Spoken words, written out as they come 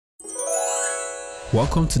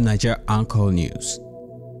Welcome to Niger Anchor News.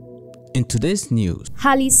 In today's news,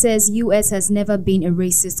 Haley says US has never been a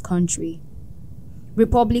racist country.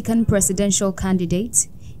 Republican presidential candidate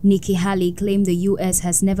Nikki Haley claimed the US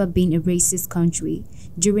has never been a racist country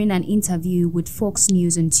during an interview with Fox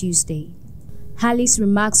News on Tuesday. Haley's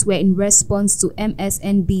remarks were in response to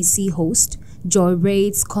MSNBC host Joy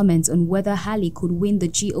Reid's comments on whether Haley could win the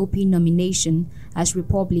GOP nomination as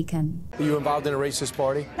Republican. Are you involved in a racist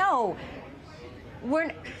party? No.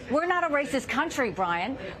 We're not a racist country,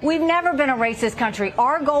 Brian. We've never been a racist country.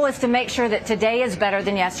 Our goal is to make sure that today is better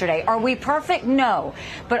than yesterday. Are we perfect? No.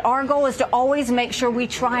 But our goal is to always make sure we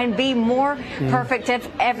try and be more perfect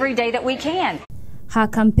every day that we can. Her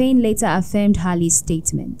campaign later affirmed Haley's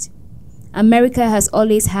statement. America has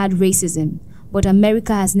always had racism, but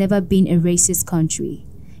America has never been a racist country,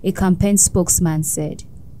 a campaign spokesman said.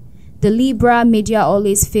 The liberal media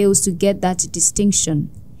always fails to get that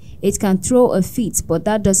distinction. It can throw a fit, but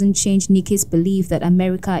that doesn't change Nikki's belief that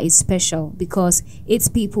America is special because its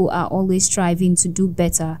people are always striving to do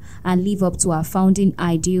better and live up to our founding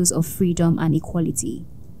ideals of freedom and equality.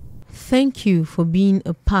 Thank you for being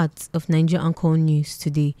a part of Niger Anchor News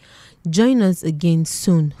today. Join us again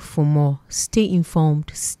soon for more. Stay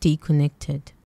informed, stay connected.